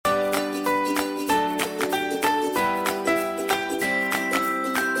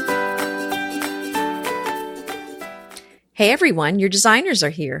Hey everyone, your designers are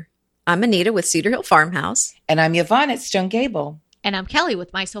here. I'm Anita with Cedar Hill Farmhouse. And I'm Yvonne at Stone Gable. And I'm Kelly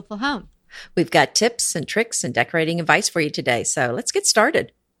with My Soulful Home. We've got tips and tricks and decorating advice for you today, so let's get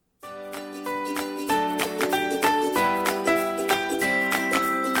started.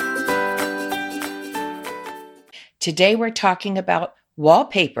 Today we're talking about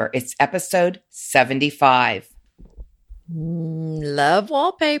wallpaper. It's episode 75. Love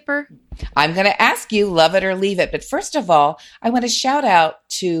wallpaper. I'm going to ask you, love it or leave it. But first of all, I want to shout out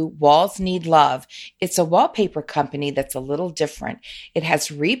to Walls Need Love. It's a wallpaper company that's a little different. It has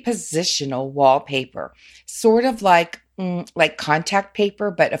repositional wallpaper, sort of like contact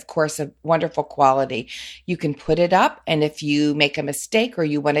paper, but of course, a wonderful quality. You can put it up, and if you make a mistake or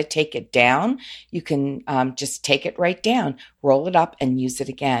you want to take it down, you can just take it right down, roll it up, and use it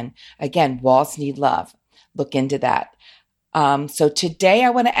again. Again, Walls Need Love. Look into that. So today I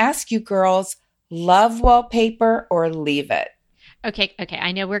want to ask you girls, love wallpaper or leave it? Okay.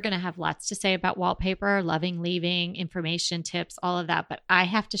 I know we're going to have lots to say about wallpaper, loving, leaving, information, tips, all of that. But I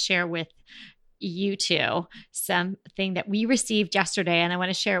have to share with you two something that we received yesterday, and I want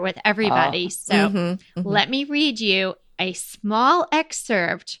to share it with everybody. So let me read you a small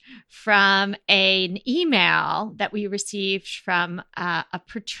excerpt from an email that we received from a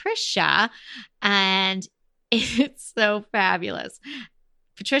Patricia, and it's so fabulous.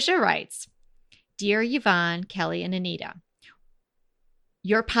 Patricia writes, "Dear Yvonne, Kelly, and Anita,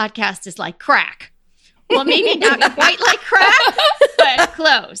 your podcast is like crack." Well, maybe not quite like crack, but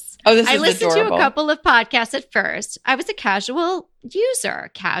close. Oh, this I is listened adorable. to a couple of podcasts at first. I was a casual user,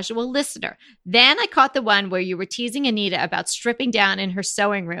 casual listener. Then I caught the one where you were teasing Anita about stripping down in her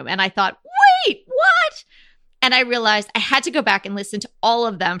sewing room. And I thought, wait, what? And I realized I had to go back and listen to all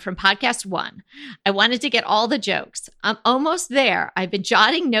of them from podcast 1. I wanted to get all the jokes. I'm almost there. I've been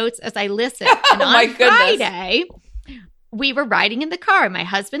jotting notes as I listen. And my on goodness. Friday, we were riding in the car. My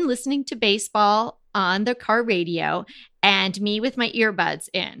husband listening to baseball on the car radio and me with my earbuds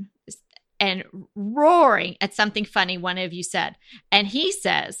in and roaring at something funny one of you said. And he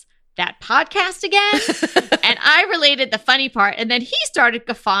says, "That podcast again?" And I related the funny part, and then he started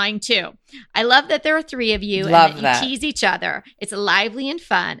guffawing too. I love that there are 3 of you Love and that. you tease each other. It's lively and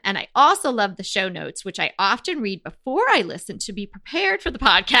fun. And I also love the show notes, which I often read before I listen to be prepared for the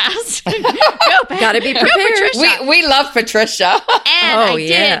podcast. Gotta be prepared. Patricia. We love Patricia. And Oh, I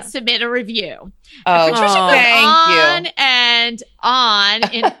yeah. did submit a review. Oh, Patricia goes thank on you. and on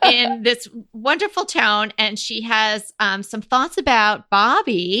in this wonderful tone, and she has some thoughts about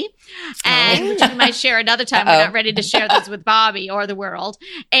Bobby, and which we might share another time. We're not ready to share those with Bobby or the world.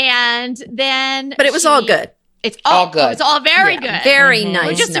 And then, But it was all good. It's all good. It's all very good. Very nice.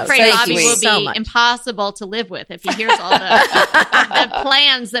 We're just notes. afraid Thank Bobby you will so be much. impossible to live with if he hears all the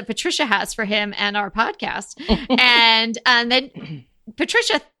plans that Patricia has for him and our podcast. And then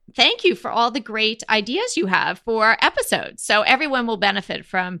Patricia, thank you for all the great ideas you have for episodes. So everyone will benefit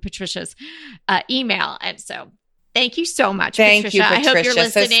from Patricia's email. And so thank you so much, Thank Patricia. you, I hope you're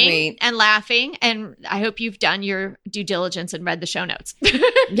Patricia. So listening sweet. and laughing. And I hope you've done your due diligence and read the show notes.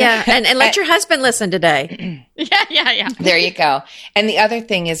 Yeah, and let your husband listen today. Yeah. There you go. And the other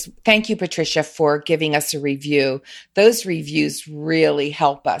thing is, thank you, Patricia, for giving us a review. Those reviews really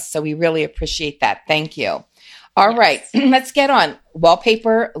help us. So we really appreciate that. Thank you. All right, let's get on.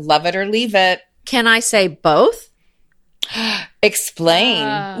 Wallpaper, love it or leave it. Can I say both?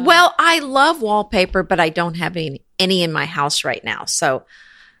 Explain. Well, I love wallpaper, but I don't have any in my house right now. So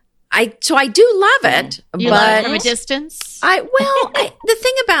I do love it, You but love it from a distance? The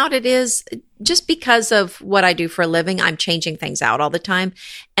thing about it is just because of what I do for a living, I'm changing things out all the time.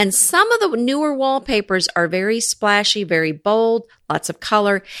 And some of the newer wallpapers are very splashy, very bold, lots of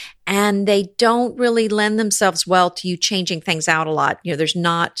color, and they don't really lend themselves well to you changing things out a lot. There's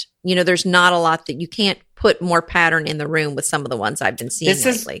not a lot that you can't put more pattern in the room with some of the ones I've been seeing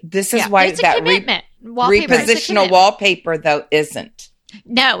lately. This is why it's a that commitment. Wallpaper is a repositional commitment. wallpaper, though, isn't.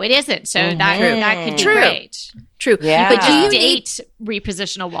 No, it isn't. So that could be True. great. True. Yeah. But do you need Date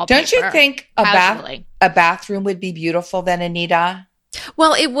repositional wallpaper. Don't you think casually. a bathroom would be beautiful then, Anita?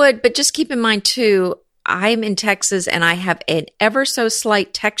 Well, it would, but just keep in mind too, I'm in Texas and I have an ever so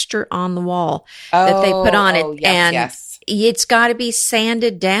slight texture on the wall that they put on it. Oh, yes, and yes. it's got to be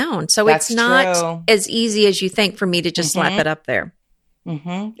sanded down. So That's it's not true. as easy as you think for me to just slap it up there.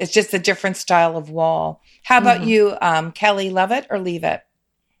 Mm-hmm. It's just a different style of wall. How about you, Kelly? Love it or leave it?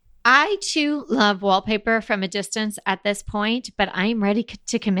 I too love wallpaper from a distance at this point, but I'm ready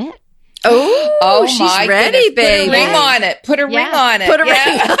to commit. Oh, she's my ready, goodness. baby. Put a ring on it. Put a ring on it. Put a Yeah.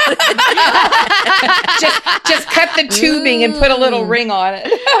 ring on it. just cut the tubing and put a little ring on it.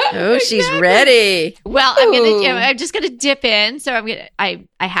 Oh, she's ready. Well, I'm just gonna dip in. So I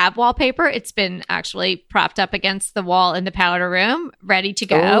have wallpaper. It's been actually propped up against the wall in the powder room, ready to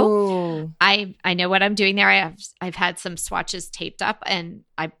go. Ooh. I know what I'm doing there. I've had some swatches taped up, and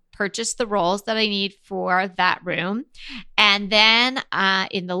I purchased the rolls that I need for that room. And then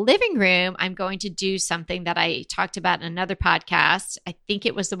in the living room, I'm going to do something that I talked about in another podcast. I think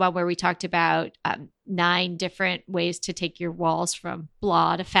it was the one where we talked about 9 different ways to take your walls from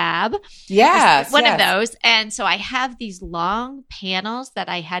blah to fab. Yes. One of those. And so I have these long panels that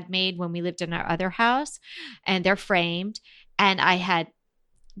I had made when we lived in our other house, and they're framed. And I had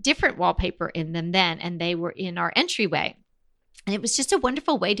different wallpaper in them then, and they were in our entryway. And it was just a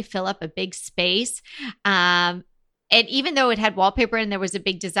wonderful way to fill up a big space. And even though it had wallpaper and there was a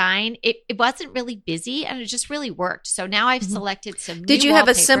big design, it wasn't really busy, and it just really worked. So now I've selected some new Did you wallpaper.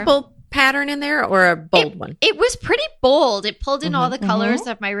 have a simple pattern in there or a bold one? It was pretty bold. It pulled in all the colors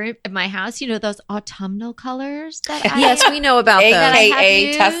of my room, of my house. You know, those autumnal colors that I Yes, we know about those.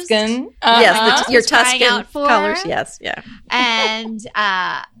 AKA Tuscan. Yes, your Was crying Tuscan out for. colors. Yes, yeah. And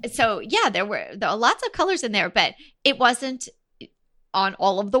so, yeah, there were lots of colors in there, but it wasn't on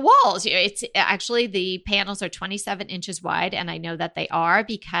all of the walls. It's actually, the panels are 27 inches wide, and I know that they are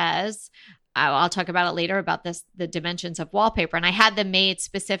because I'll talk about it later about the dimensions of wallpaper, and I had them made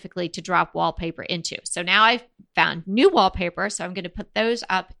specifically to drop wallpaper into. So now I've found new wallpaper, so I'm going to put those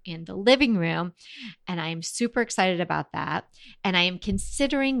up in the living room, and I am super excited about that. And I am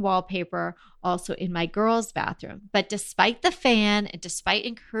considering wallpaper also in my girls' bathroom. But despite the fan and despite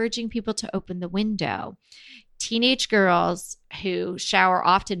encouraging people to open the window, teenage girls who shower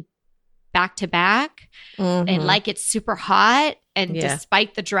often back to back and like it's super hot, and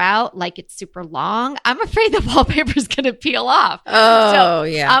despite the drought, like it's super long, I'm afraid the wallpaper is going to peel off. Oh,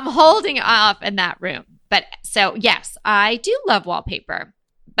 yeah. I'm holding off in that room. But so, yes, I do love wallpaper,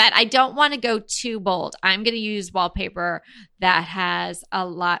 but I don't want to go too bold. I'm going to use wallpaper that has a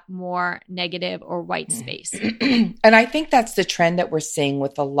lot more negative or white space. And I think that's the trend that we're seeing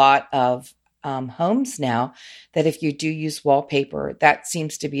with a lot of homes now, that if you do use wallpaper, that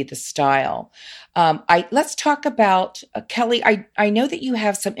seems to be the style. Let's talk about Kelly. I know that you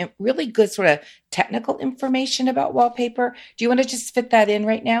have some really good sort of technical information about wallpaper. Do you want to just fit that in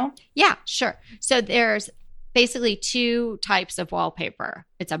right now? Yeah, sure. So there's basically 2 types of wallpaper.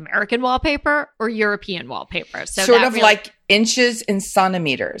 It's American wallpaper or European wallpaper. So sort of like inches and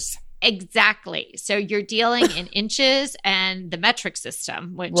centimeters. Exactly. So you're dealing in inches and the metric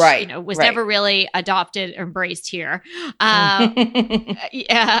system, which was never really adopted or embraced here. Yeah,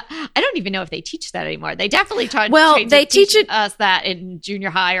 I don't even know if they teach that anymore. They definitely teach us that in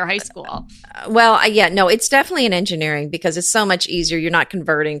junior high or high school. No, it's definitely in engineering because it's so much easier. You're not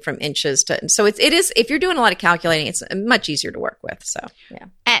converting from inches to, so it is, if you're doing a lot of calculating, it's much easier to work with. So, yeah.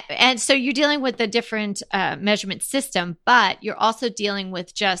 And so you're dealing with a different measurement system, but you're also dealing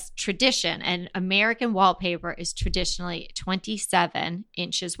with just tradition. And American wallpaper is traditionally 27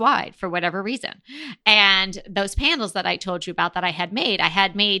 inches wide for whatever reason. And those panels that I told you about that I had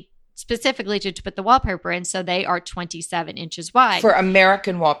made specifically to put the wallpaper in. So they are 27 inches wide. For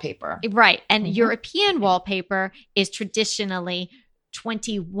American wallpaper. Right. And European wallpaper is traditionally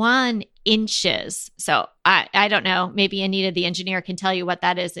 21 inches. So I don't know. Maybe Anita, the engineer, can tell you what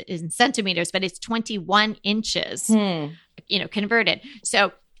that is in centimeters, but it's 21 inches, converted.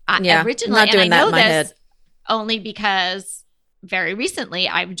 So originally, and I know this only because very recently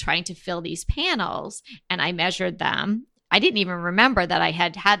I'm trying to fill these panels and I measured them. I didn't even remember that I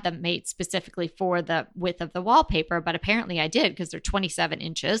had them made specifically for the width of the wallpaper, but apparently I did because they're 27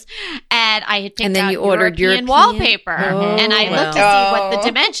 inches. And I had picked out European wallpaper. And I looked to see what the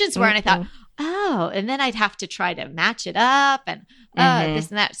dimensions were, and I thought, and then I'd have to try to match it up and this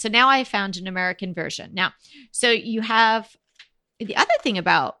and that. So now I found an American version. Now, so you have the other thing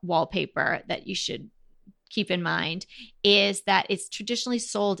about wallpaper that you should keep in mind is that it's traditionally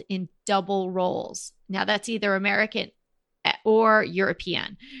sold in double rolls. Now, that's either American or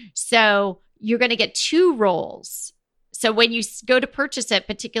European. So you're going to get 2 rolls. So when you go to purchase it,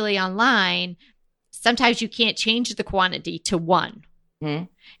 particularly online, sometimes you can't change the quantity to 1.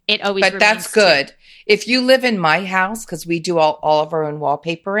 It always But that's good. 2. If you live in my house, because we do all of our own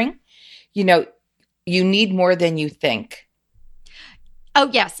wallpapering, you need more than you think. Oh,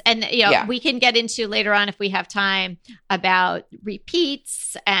 yes. And, we can get into later on if we have time about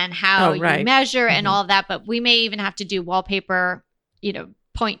repeats and how you measure and all of that. But we may even have to do wallpaper,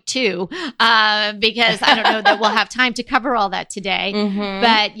 point two, because I don't know that we'll have time to cover all that today.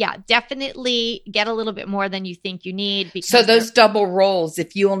 But yeah, definitely get a little bit more than you think you need. Because so those double rolls,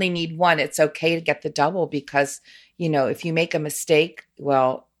 if you only need one, it's okay to get the double because, if you make a mistake,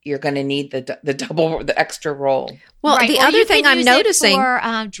 well, you're going to need the extra roll. Well, right. the Or other you thing can I'm use noticing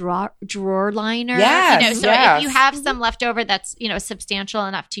it for drawer liner. Yes, So if you have some left over that's substantial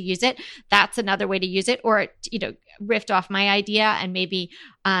enough to use it, that's another way to use it. Or riff off my idea and maybe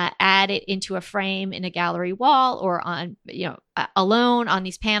add it into a frame in a gallery wall or on alone on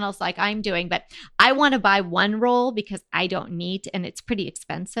these panels like I'm doing. But I want to buy one roll because I don't need, and it's pretty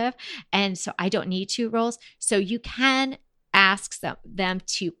expensive, and so I don't need 2 rolls. So you can ask them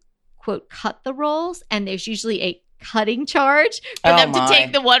to quote cut the rolls, and there's usually a cutting charge for them to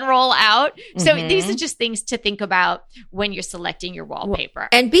take the one roll out. So these are just things to think about when you're selecting your wallpaper.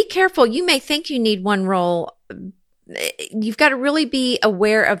 And be careful. You may think you need one roll. You've got to really be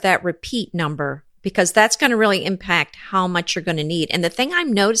aware of that repeat number, because that's going to really impact how much you're going to need. And the thing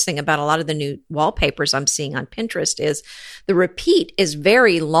I'm noticing about a lot of the new wallpapers I'm seeing on Pinterest is the repeat is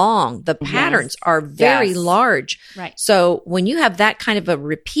very long. The patterns are very large. Right. So when you have that kind of a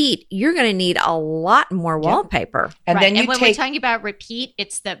repeat, you're going to need a lot more wallpaper. And then when we're talking about repeat,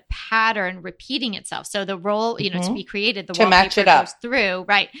 it's the pattern repeating itself. So the roll, to be created, the to match wallpaper it up. goes through,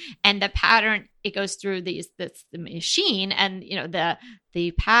 right? And the pattern, it goes through the machine, and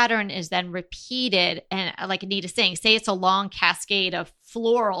the pattern is then repeated. And like Anita's saying, say it's a long cascade of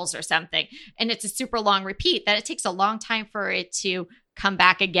florals or something, and it's a super long repeat, that it takes a long time for it to come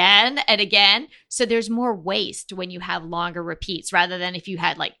back again and again. So there's more waste when you have longer repeats rather than if you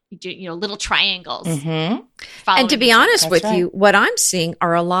had little triangles. And to be honest with you, what I'm seeing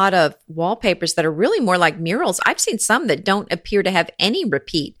are a lot of wallpapers that are really more like murals. I've seen some that don't appear to have any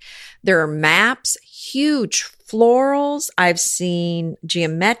repeat. There are maps, huge florals. I've seen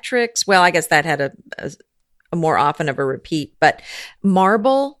geometrics. Well, I guess that had a more often of a repeat, but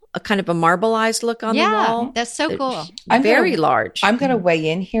marble, a kind of a marbleized look on the wall. That's so cool. Very large. I'm going to weigh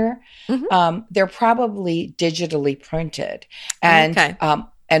in here. They're probably digitally printed, and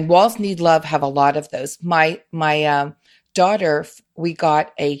and Walls Need Love have a lot of those. My daughter, we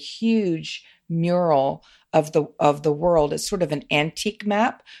got a huge mural of the world. It's sort of an antique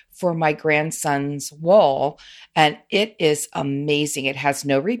map for my grandson's wall, and it is amazing. It has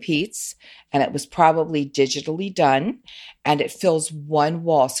no repeats, and it was probably digitally done, and it fills one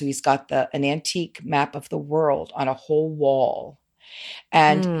wall. So he's got an antique map of the world on a whole wall.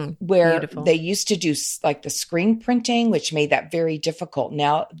 And where beautiful. They used to do like the screen printing, which made that very difficult.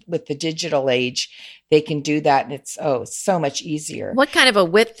 Now with the digital age, they can do that, and it's so much easier. What kind of a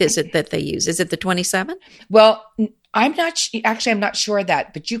width is it that they use? Is it the 27? Well, I'm not sure of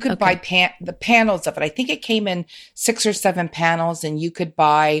that, but you could buy the panels of it. I think it came in 6 or 7 panels, and you could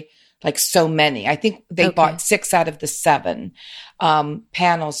buy like so many. I think they bought 6 out of the 7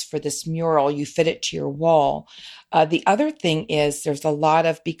 panels for this mural. You fit it to your wall. The other thing is there's a lot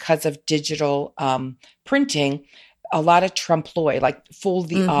of, because of digital printing, a lot of trompe l'oeil, like fool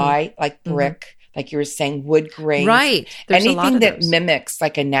the eye, like brick, like you were saying, wood grain. Right. There's anything that those. mimics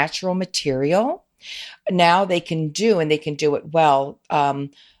like a natural material. Now they can do, and they can do it well.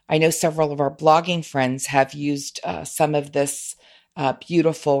 I know several of our blogging friends have used some of this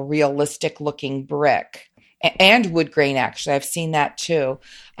beautiful, realistic looking brick and wood grain. Actually, I've seen that too.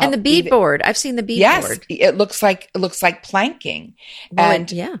 And the beadboard. I've seen the beadboard. Yes, it looks like planking. Well,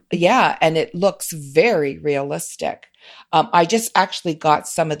 and and it looks very realistic. I just actually got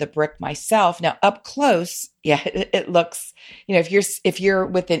some of the brick myself. Now up close, it looks, if you're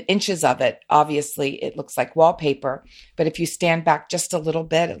within inches of it, obviously it looks like wallpaper. But if you stand back just a little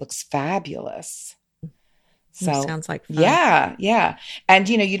bit, it looks fabulous. So sounds like fun. Yeah. And,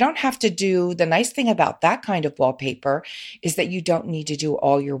 you don't have to do, the nice thing about that kind of wallpaper is that you don't need to do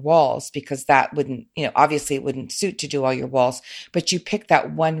all your walls, because that wouldn't, obviously it wouldn't suit to do all your walls, but you pick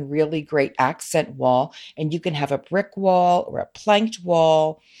that one really great accent wall, and you can have a brick wall or a planked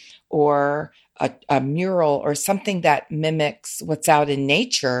wall or a mural or something that mimics what's out in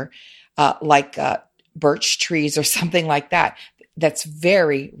nature, like birch trees or something like that. That's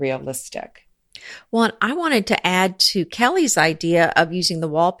very realistic. Well, and I wanted to add to Kelly's idea of using the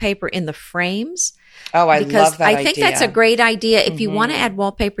wallpaper in the frames. Oh, I love that idea. I think that's a great idea. If you want to add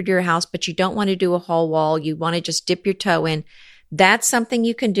wallpaper to your house, but you don't want to do a whole wall, you want to just dip your toe in, that's something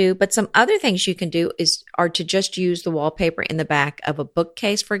you can do. But some other things you can do are to just use the wallpaper in the back of a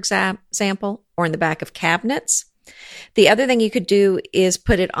bookcase, for example, or in the back of cabinets. The other thing you could do is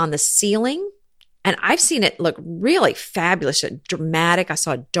put it on the ceiling. And I've seen it look really fabulous, dramatic. I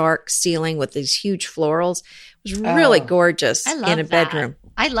saw a dark ceiling with these huge florals. It was really gorgeous in a bedroom.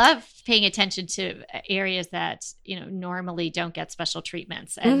 I love paying attention to areas that, normally don't get special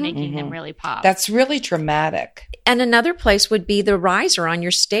treatments and making them really pop. That's really dramatic. And another place would be the riser on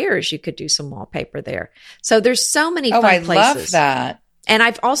your stairs. You could do some wallpaper there. So there's so many fun places. Love that. And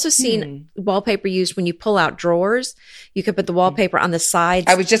I've also seen wallpaper used when you pull out drawers. You could put the wallpaper on the sides.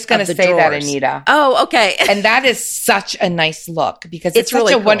 I was just going to say drawers. that, Anita. Oh, okay. And that is such a nice look because it's such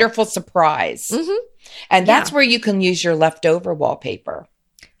really a cool. wonderful surprise. And that's where you can use your leftover wallpaper.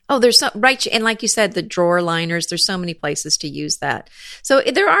 Oh, there's so right. And like you said, the drawer liners, there's so many places to use that. So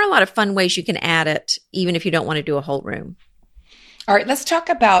there are a lot of fun ways you can add it, even if you don't want to do a whole room. All right, let's talk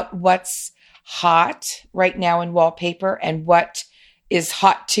about what's hot right now in wallpaper and what is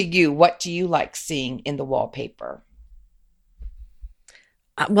hot to you. What do you like seeing in the wallpaper?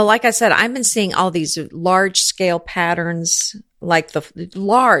 Well, like I said, I've been seeing all these large scale patterns, like the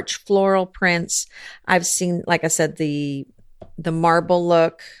large floral prints. I've seen, like I said, the marble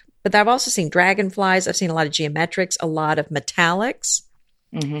look, but I've also seen dragonflies. I've seen a lot of geometrics, a lot of metallics.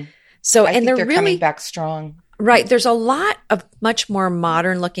 So, I think they're they're really coming back strong. Right. There's a lot of much more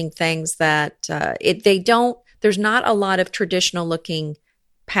modern looking things that there's not a lot of traditional looking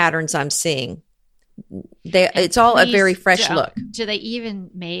patterns I'm seeing. It's all a very fresh look. Do they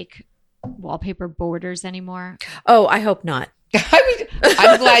even make wallpaper borders anymore? Oh, I hope not.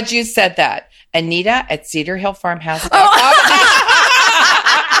 I'm glad you said that. Anita at Cedar Hill Farmhouse.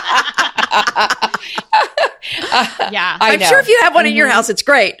 Yeah. I'm sure if you have one in your house, it's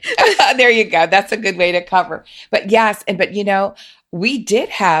great. There you go. That's a good way to cover. But yes, but we did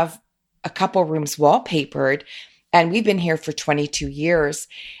have a couple rooms wallpapered, and we've been here for 22 years.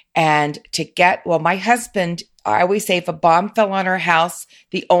 And my husband, I always say if a bomb fell on our house,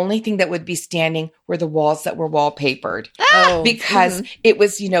 the only thing that would be standing were the walls that were wallpapered. Because it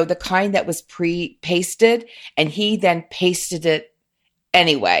was, the kind that was pre-pasted, and he then pasted it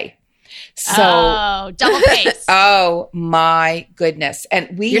anyway. So, double paste. Oh my goodness.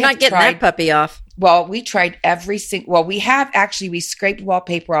 And you're not getting that puppy off. Well, we tried we scraped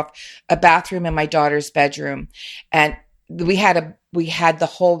wallpaper off a bathroom in my daughter's bedroom, and we had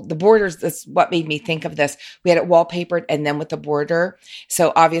the borders. That's what made me think of this. We had it wallpapered and then with the border.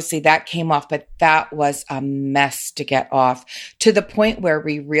 So obviously that came off, but that was a mess to get off, to the point where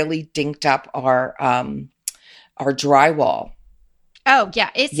we really dinked up our drywall. Oh yeah.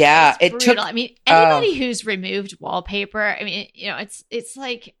 It's brutal. I mean, anybody who's removed wallpaper, it's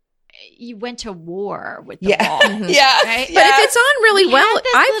like you went to war with the wall. Yeah. Right? But if it's on really well,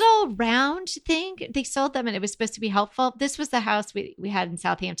 little round thing, they sold them and it was supposed to be helpful. This was the house we had in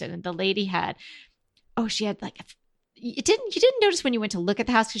Southampton, and the lady had, she had like, you didn't notice when you went to look at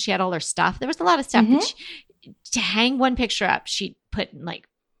the house because she had all her stuff. There was a lot of stuff. To hang one picture up, she put like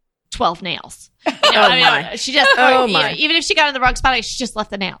 12 nails. She just, even if she got in the wrong spot, she just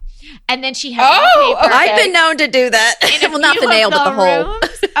left the nail. And then she had paper. I've been known to do that. Well, not the nail, but the hole.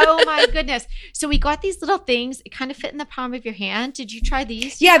 Oh my goodness. So we got these little things. It kind of fit in the palm of your hand. Did you try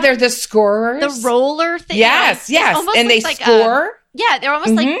these? Yeah, they're the scorers. The roller thing. Yes. And they score. Yeah, they're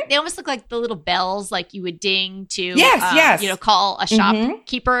almost like, they almost look like the little bells like you would ding to, call a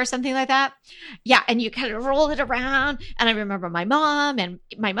shopkeeper or something like that. Yeah, and you kind of roll it around. And I remember my mom and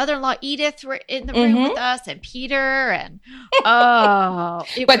my mother-in-law Edith were in the room with us, and Peter, and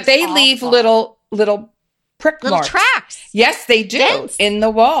but they leave little prick little marks. Tracks. Yes, they do. Dents. In the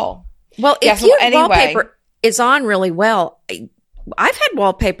wall. Well, if your wallpaper is on really well, I've had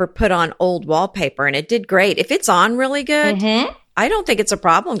wallpaper put on old wallpaper and it did great. If it's on really good, I don't think it's a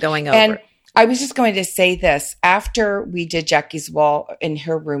problem going over. And I was just going to say this. After we did Jackie's wall in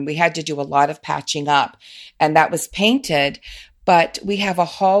her room, we had to do a lot of patching up, and that was painted. But we have a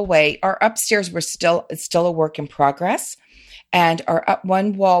hallway. Our upstairs it's still a work in progress. And our up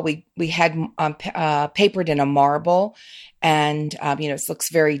one wall, we had papered in a marble, and it looks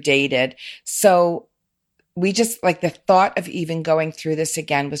very dated. So we just, like, the thought of even going through this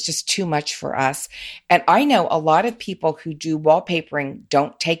again was just too much for us. And I know a lot of people who do wallpapering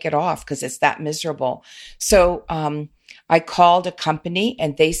don't take it off because it's that miserable. So I called a company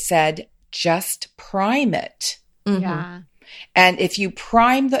and they said, just prime it. Yeah. And if you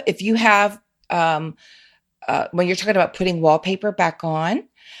if you have, when you're talking about putting wallpaper back on,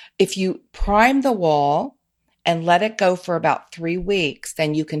 if you prime the wall and let it go for about 3 weeks,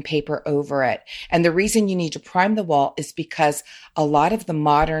 then you can paper over it. And the reason you need to prime the wall is because a lot of the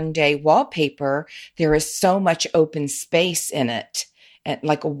modern day wallpaper, there is so much open space in it, and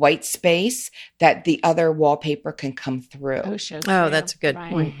like a white space, that the other wallpaper can come through. That's a good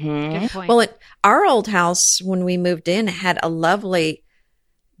point. Good point. Well, our old house, when we moved in, had a lovely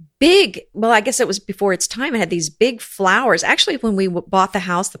big, well, I guess it was before its time. It had these big flowers. Actually, when we bought the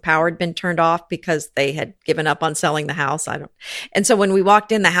house, the power had been turned off because they had given up on selling the house. And so when we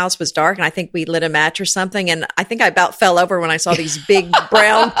walked in, the house was dark, and I think we lit a match or something. And I think I about fell over when I saw these big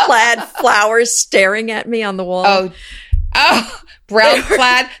brown plaid flowers staring at me on the wall. Oh, brown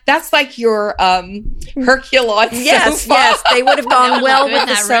plaid. That's like your Herculon Yes, sofa. yes. They would have gone well good in with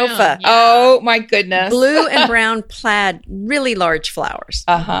the that sofa. room. Yeah. Oh my goodness. Blue and brown plaid, really large flowers.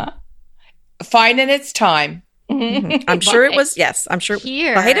 Uh-huh. Fine in its time. I'm sure it was, yes, I'm sure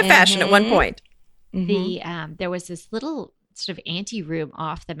Here- the height of fashion at one point. The there was this little sort of ante room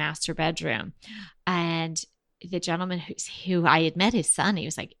off the master bedroom, and the gentleman who I had met his son, he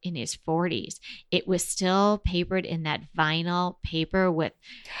was like in his 40s. It was still papered in that vinyl paper with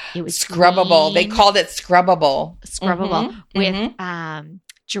it was Scrubbable. They green, called it scrubbable. with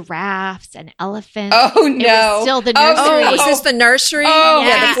giraffes and elephants. Oh It was no. still the Oh, nursery. Oh, was this the nursery? Oh. Yeah,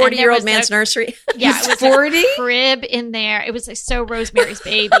 Yeah, the and there 40-year-old was man's a- nursery. Yeah, He's it was 40? a crib in there. It was like so Rosemary's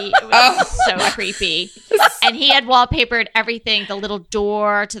Baby. It was Oh. so creepy. And he had wallpapered everything. The little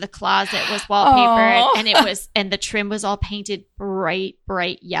door to the closet was wallpapered, Oh. and the trim was all painted bright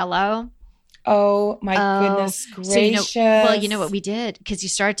yellow. Oh my Oh. goodness gracious. So you know what we did, because you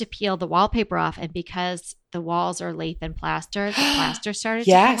started to peel the wallpaper off, and because the walls are lath plaster, the plaster started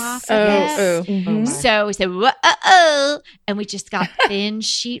Yes. to come off. a bit. Mhm. So we said, "Whoa!" And we just got thin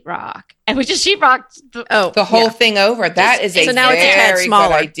sheetrock, and we just sheetrocked. The whole thing over. That is a So now it's a tad very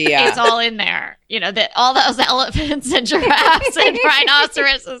smaller. good idea. It's all in there. You know that all those elephants and giraffes and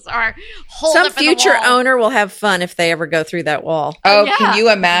rhinoceroses are holed Some up in the future wall. owner will have fun if they ever go through that wall. Oh, Yeah. can you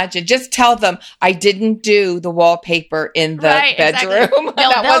imagine? Just tell them I didn't do the wallpaper in the Right, bedroom. exactly. That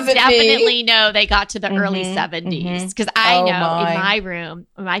They'll wasn't definitely me. know they got to the early Mhm, 70s, mhm. because I Oh, know my. in my room,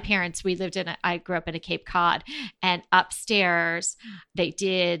 my parents, I grew up in a Cape Cod, and upstairs they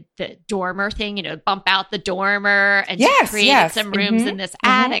did the dormer thing, bump out the dormer and Yes, created yes. some rooms Mhm, in this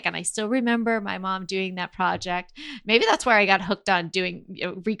attic. And I still remember my mom doing that project. Maybe that's where I got hooked on doing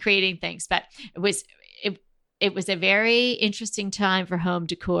recreating things, but it was a very interesting time for home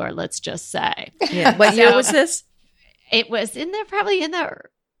decor, let's just say. Yeah. What year So- was this? It was probably in the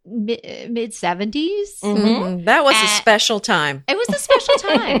mid 70s. Mhm. That was a And- special time. It was a special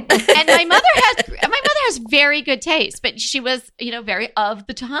time. And my mother has very good taste, but she was, very of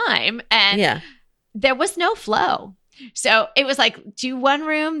the time, and Yeah. there was no flow. So it was like, do one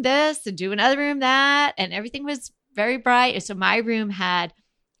room this and do another room that, and everything was very bright. And so my room had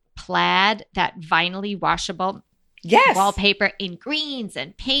plaid, that vinily washable Yes. wallpaper in greens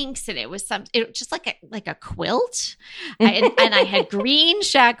and pinks, and it was just like a quilt. And I had green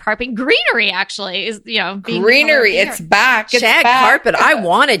shag carpet. Greenery actually is being Greenery. the color It's here. back. It's Shag back. carpet. I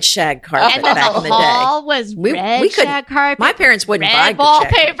wanted shag carpet And then back in the the day. hall was We red couldn't- shag carpet. My parents wouldn't buy red good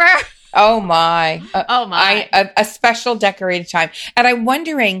shag carpet. wallpaper. Oh my. Oh my! A special decorated time. And I'm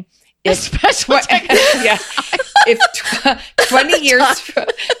wondering if Special yeah, if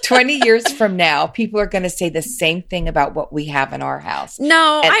 20 years from now, people are going to say the same thing about what we have in our house.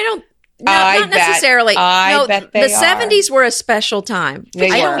 No, And I don't. No, I not bet- necessarily. I no, bet they the are. 70s were a special time. They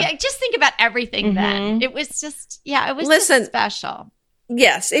I don't- were. Yeah, just think about everything then. Mhm. It was just, it was Listen. just special.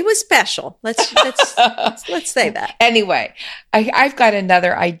 Yes, it was special. Let's say that. Anyway, I've got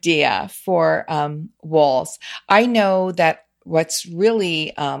another idea for walls. I know that what's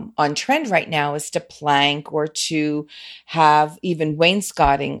really on trend right now is to plank or to have even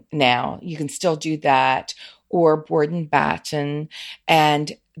wainscoting now. You can still do that, or board and batten.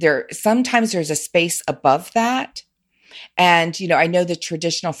 And sometimes there's a space above that. And, I know the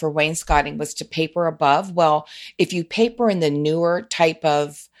traditional for wainscoting was to paper above. Well, if you paper in the newer type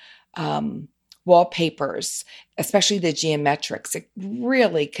of wallpapers, especially the geometrics, it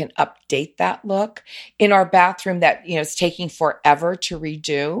really can update that look. In our bathroom that, is taking forever to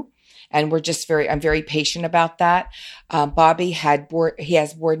redo. And I'm very patient about that. Bobby has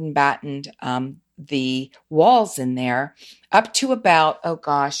board and battened the walls in there up to about,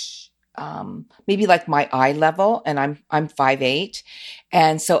 maybe like my eye level, and I'm 5'8".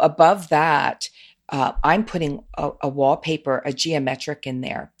 And so above that, I'm putting a wallpaper, a geometric in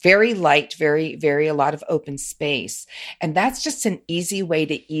there. Very light, very, very a lot of open space. And that's just an easy way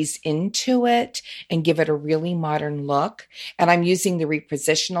to ease into it and give it a really modern look. And I'm using the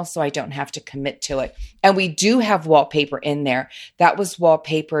repositional so I don't have to commit to it. And we do have wallpaper in there. That was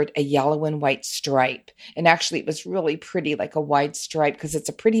wallpapered a yellow and white stripe. And actually it was really pretty, like a wide stripe, because it's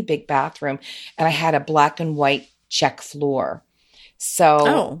a pretty big bathroom. And I had a black and white check floor. So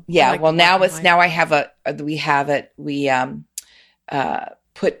I like well, black and white. now I have we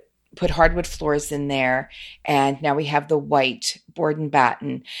put put hardwood floors in there, and now we have the white board and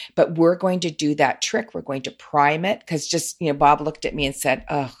batten. But we're going to do that trick. We're going to prime it because Bob looked at me and said,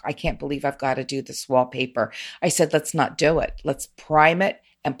 "Oh, I can't believe I've got to do this wallpaper." I said, "Let's not do it. Let's prime it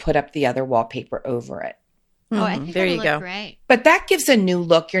and put up the other wallpaper over it." Oh, I think there that'll you go. look great. But that gives a new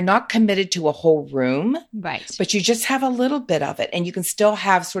look. You're not committed to a whole room, Right. but you just have a little bit of it. And you can still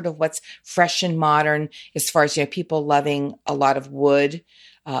have sort of what's fresh and modern as far as, people loving a lot of wood,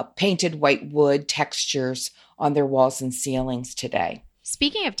 painted white wood textures on their walls and ceilings today.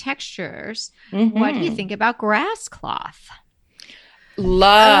 Speaking of textures, what do you think about grass cloth?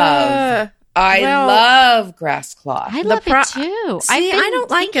 Love. I love grass cloth. I love it too. See, I've been I don't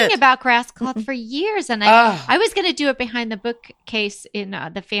like thinking it. about grass cloth for years, and I was going to do it behind the bookcase in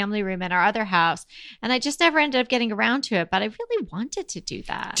the family room in our other house, and I just never ended up getting around to it. But I really wanted to do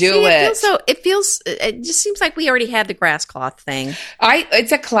that. It just seems like we already had the grass cloth thing.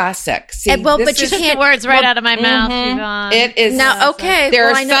 It's a classic. See, but you Took can't. the words right out of my mouth. Yvonne. It is Now, okay. There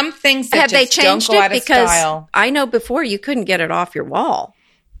well, are I know- some things that have they just don't changed go out it of because style. I know before you couldn't get it off your wall.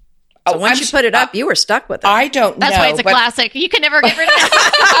 So Oh, once you put it up, you were stuck with it. I don't know. That's why it's a but- classic. You can never get rid of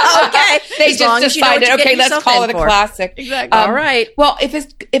it. Okay, They as long just as you know what decided, you're okay, getting let's yourself call in it a for. classic. Exactly. All right. Well, if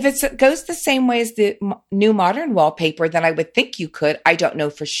it goes the same way as the new modern wallpaper, then I would think you could. I don't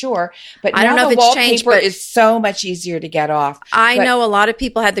know for sure, but I now don't know the if it's wallpaper changed, but- is so much easier to get off. I But- know a lot of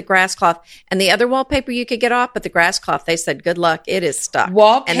people had the grass cloth and the other wallpaper you could get off, but the grass cloth, they said, good luck. It is stuck.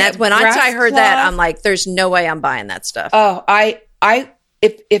 And that's when I grass heard that, cloth- I'm like, there's no way I'm buying that stuff. Oh,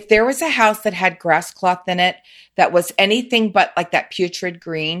 if there was a house that had grass cloth in it that was anything but like that putrid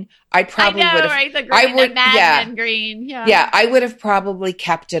green, I probably I know, would have. right? The green, I would, the magnet green. yeah, I would have probably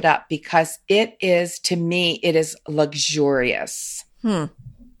kept it up because it is, to me, it is luxurious.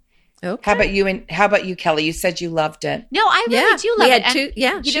 Okay. How about you, Kelly? You said you loved it. No, I really do love we it. had And, two.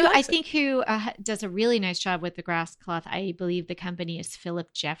 Yeah, you she know, I likes it. think who does a really nice job with the grass cloth, I believe the company is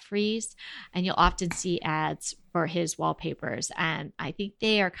Philip Jeffries, and you'll often see ads for his wallpapers. And I think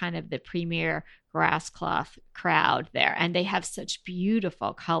they are kind of the premier grass cloth crowd there, and they have such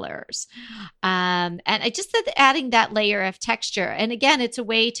beautiful colors. And I just said adding that layer of texture. And again, it's a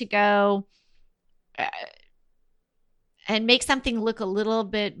way to go and make something look a little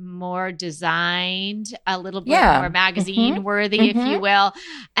bit more designed, a little bit more magazine worthy, if you will.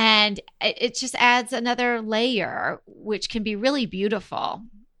 And it just adds another layer, which can be really beautiful.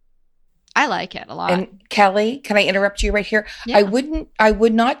 I like it a lot. And Kelly, can I interrupt you right here? Yeah. I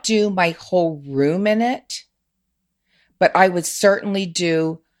would not do my whole room in it, but I would certainly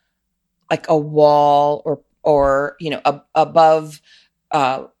do like a wall or above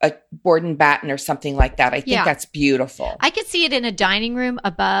a board and batten or something like that. I think that's beautiful. I could see it in a dining room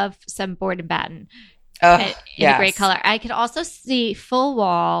above some board and batten in a great color. I could also see full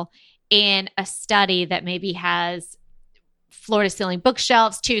wall in a study that maybe has floor to ceiling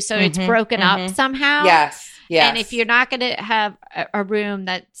bookshelves too, so it's broken up somehow. Yes. And if you're not going to have a room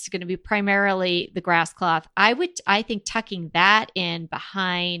that's going to be primarily the grass cloth, I think tucking that in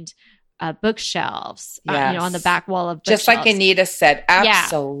behind bookshelves, on the back wall of bookshelves. Just like Anita said,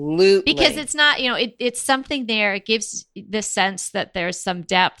 absolutely. Because it's not, it's something there. It gives the sense that there's some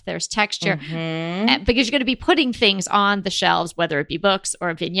depth, there's texture, because you're going to be putting things on the shelves, whether it be books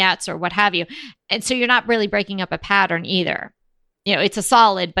or vignettes or what have you. And so you're not really breaking up a pattern either. It's a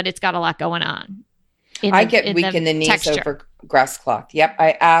solid, but it's got a lot going on. I get weak in the knees texture. over grass cloth. Yep,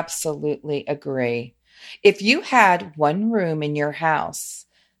 I absolutely agree. If you had one room in your house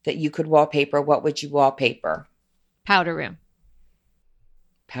that you could wallpaper, what would you wallpaper? Powder room.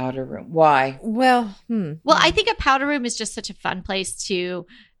 Powder room. Why? Well, I think a powder room is just such a fun place to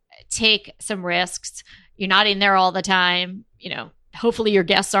take some risks. You're not in there all the time. Hopefully your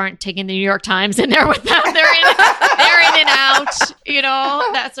guests aren't taking the New York Times in there with them. They're in and out,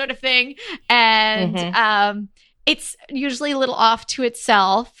 that sort of thing. And it's usually a little off to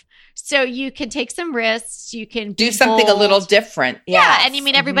itself. So you can take some risks. You can do something a little different. Yeah. And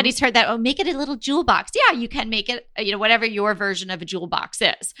everybody's heard that. Oh, make it a little jewel box. Yeah, you can make it, whatever your version of a jewel box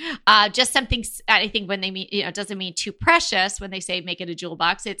is. Just something, I think when they mean, it doesn't mean too precious when they say make it a jewel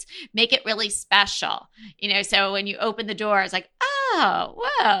box. It's make it really special. So when you open the door, it's like, oh,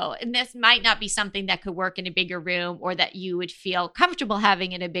 whoa. And this might not be something that could work in a bigger room or that you would feel comfortable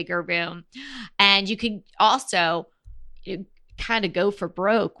having in a bigger room. And you could also kind of go for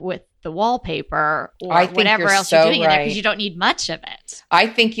broke with the wallpaper or whatever else you're doing in there because you don't need much of it. I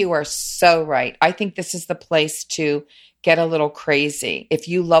think you are so right. I think this is the place to get a little crazy. If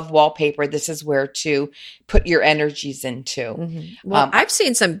you love wallpaper, this is where to put your energies into. Well, I've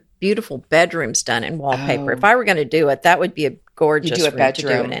seen some beautiful bedrooms done in wallpaper. If I were going to do it, that would be a gorgeous you do a room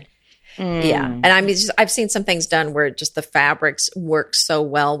bedroom. to do it in. Yeah. And I mean, I've seen some things done where just the fabrics work so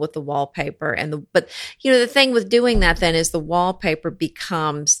well with the wallpaper but the thing with doing that then is the wallpaper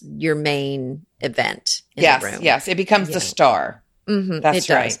becomes your main event in the room. Yes. It becomes the star. That's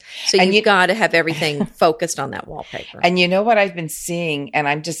it right. does. So you've got to have everything focused on that wallpaper. And you know what I've been seeing, and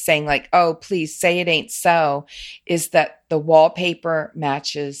I'm just saying like, oh, please say it ain't so, is that the wallpaper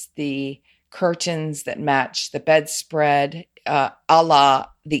matches the curtains that match the bedspread, a la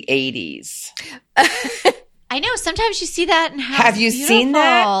the 80s. I know sometimes you see that in houses. Have you seen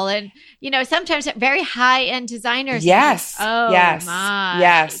that? And sometimes very high end designers. Yes. My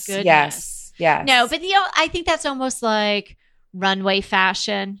yes. goodness. Yes. No, but I think that's almost like runway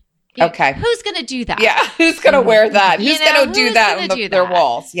fashion. Okay. Who's going to do that? Yeah. Who's going to wear that? Who's going to do that on their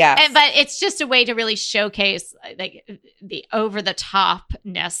walls? Yeah. But it's just a way to really showcase like the over the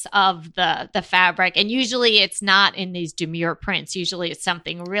topness of the fabric. And usually it's not in these demure prints. Usually it's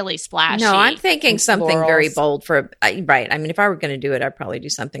something really splashy. No, I'm thinking something florals. very bold right. I mean, if I were going to do it, I'd probably do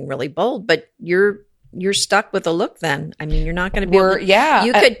something really bold, but you're stuck with a look then. I mean, you're not going to be able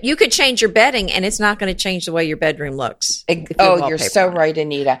to, you could change your bedding and it's not going to change the way your bedroom looks. You're so right,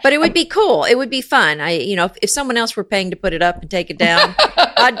 Anita. But it would be cool. It would be fun. If someone else were paying to put it up and take it down,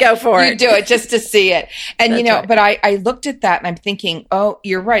 I'd go for it. You do it just to see it. And right. But I looked at that and I'm thinking, oh,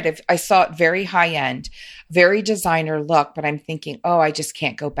 you're right. I saw it very high end, very designer look, but I'm thinking, oh, I just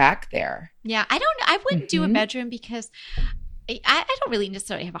can't go back there. Yeah. I wouldn't do a bedroom because I don't really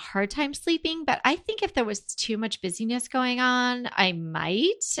necessarily have a hard time sleeping, but I think if there was too much busyness going on, it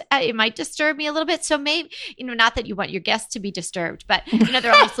might disturb me a little bit. So maybe, not that you want your guests to be disturbed, but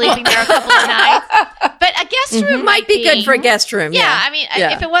they're only sleeping there a couple of nights. But a guest room might be good for a guest room. Yeah, I mean,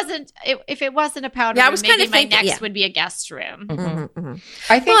 if it wasn't a powder room, maybe my next would be a guest room.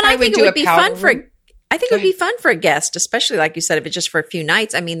 I think I would do a powder room. I think it would be fun for a guest, especially like you said, if it's just for a few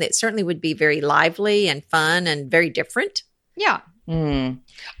nights. I mean, it certainly would be very lively and fun and very different. Yeah.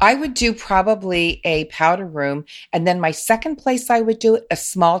 I would do probably a powder room. And then my second place I would do it, a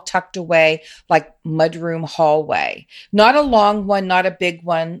small tucked away, like mudroom hallway. Not a long one, not a big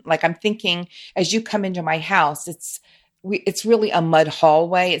one. Like I'm thinking as you come into my house, it's really a mud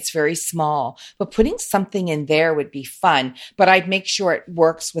hallway. It's very small, but putting something in there would be fun, but I'd make sure it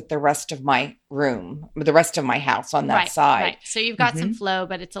works with the rest of my room, the rest of my house on that side. Right. So you've got some flow,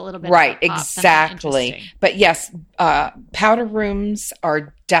 but it's a little bit right. Exactly. But yes, powder rooms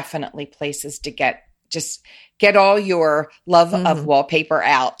are definitely places to get all your love of wallpaper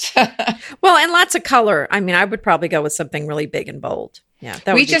out. Well, and lots of color. I mean, I would probably go with something really big and bold. Yeah,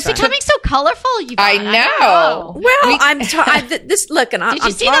 that would be fun. Becoming so colorful. You I know. Well, this look, and did you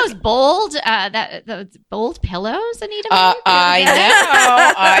see those bold, those bold pillows, Anita?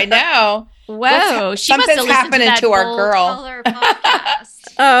 I know. Whoa, she must have listened to that our bold girl. Color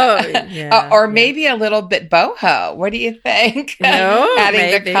podcast. Or maybe a little bit boho. What do you think? No,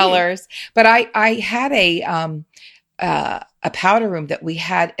 adding the colors. But I had a powder room that we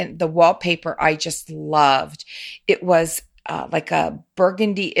had, and the wallpaper I just loved. It was like a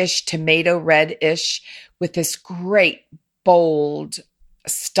burgundy-ish, tomato red-ish, with this great, bold,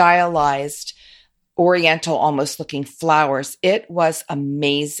 stylized, oriental almost looking flowers. It was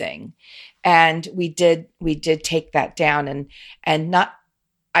amazing. And we did take that down and not,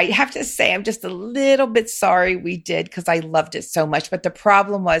 I have to say, I'm just a little bit sorry we did because I loved it so much. But the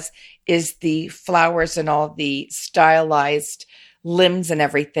problem is the flowers and all the stylized limbs and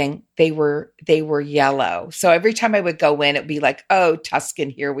everything, they were yellow. So every time I would go in, it'd be like, oh, Tuscan,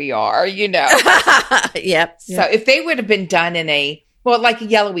 here we are, Yep. So if they would have been done in like a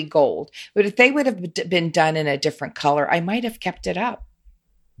yellowy gold, but if they would have been done in a different color, I might have kept it up.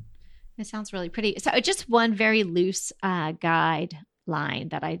 It sounds really pretty. So just one very loose guideline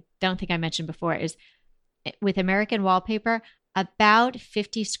that I don't think I mentioned before is with American wallpaper, about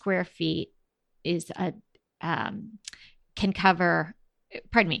 50 square feet is can cover,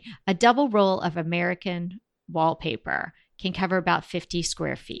 a double roll of American wallpaper can cover about 50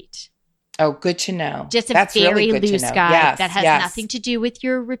 square feet. Oh, good to know. Just That's very really loose guide that has nothing to do with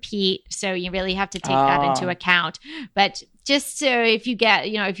your repeat. So you really have to take that into account. But just so if you get,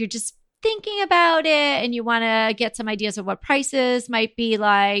 if you're just thinking about it and you want to get some ideas of what prices might be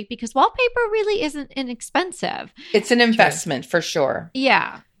like, because wallpaper really isn't inexpensive. It's an investment for sure.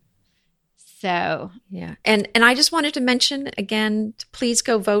 Yeah. So, yeah. And I just wanted to mention again, to please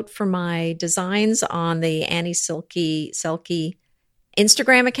go vote for my designs on the Annie Selke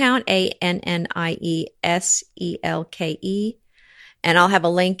Instagram account, ANNIESELKE. And I'll have a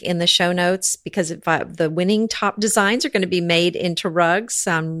link in the show notes because the winning top designs are going to be made into rugs.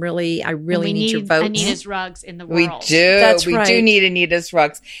 I really need your votes. Anita's rugs in the We world. do. That's we right. do need Anita's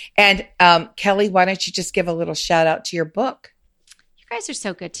rugs. And Kelly, why don't you just give a little shout out to your book? You guys are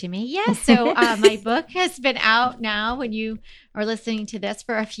so good to me. Yes. So my book has been out now when you are listening to this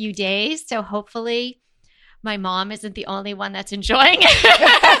for a few days. So hopefully my mom isn't the only one that's enjoying it.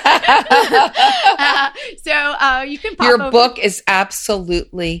 So you can pop Your over. book is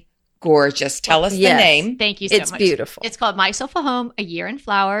absolutely gorgeous. Tell us the Yes. name. Thank you so It's much. beautiful. It's called My Soulful Home, A Year in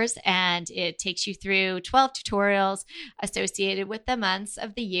Flowers, and it takes you through 12 tutorials associated with the months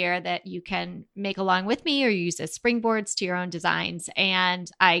of the year that you can make along with me or use as springboards to your own designs. And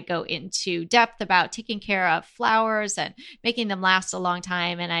I go into depth about taking care of flowers and making them last a long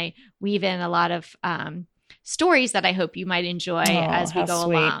time. And I weave in a lot of stories that I hope you might enjoy as we how go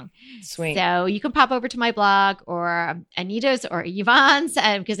sweet. along. Sweet. So you can pop over to my blog or Anita's or Yvonne's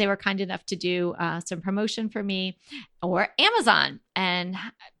because they were kind enough to do some promotion for me, or Amazon, and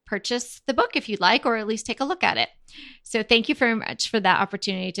purchase the book if you'd like, or at least take a look at it. So thank you very much for that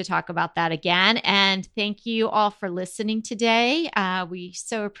opportunity to talk about that again. And thank you all for listening today. We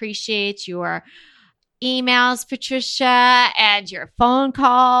so appreciate your emails, Patricia, and your phone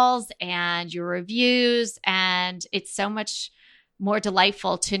calls and your reviews. And it's so much more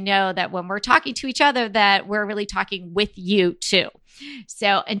delightful to know that when we're talking to each other, that we're really talking with you too.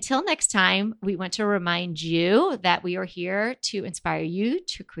 So until next time, we want to remind you that we are here to inspire you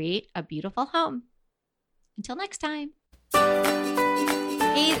to create a beautiful home. Until next time.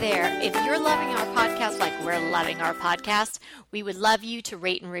 Hey there. If you're loving our podcast like we're loving our podcast, we would love you to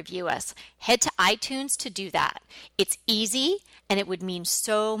rate and review us. Head to iTunes to do that. It's easy and it would mean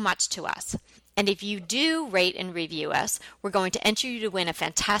so much to us. And if you do rate and review us, we're going to enter you to win a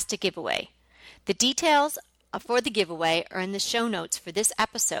fantastic giveaway. The details for the giveaway are in the show notes for this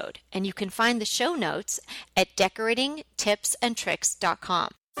episode, and you can find the show notes at decoratingtipsandtricks.com.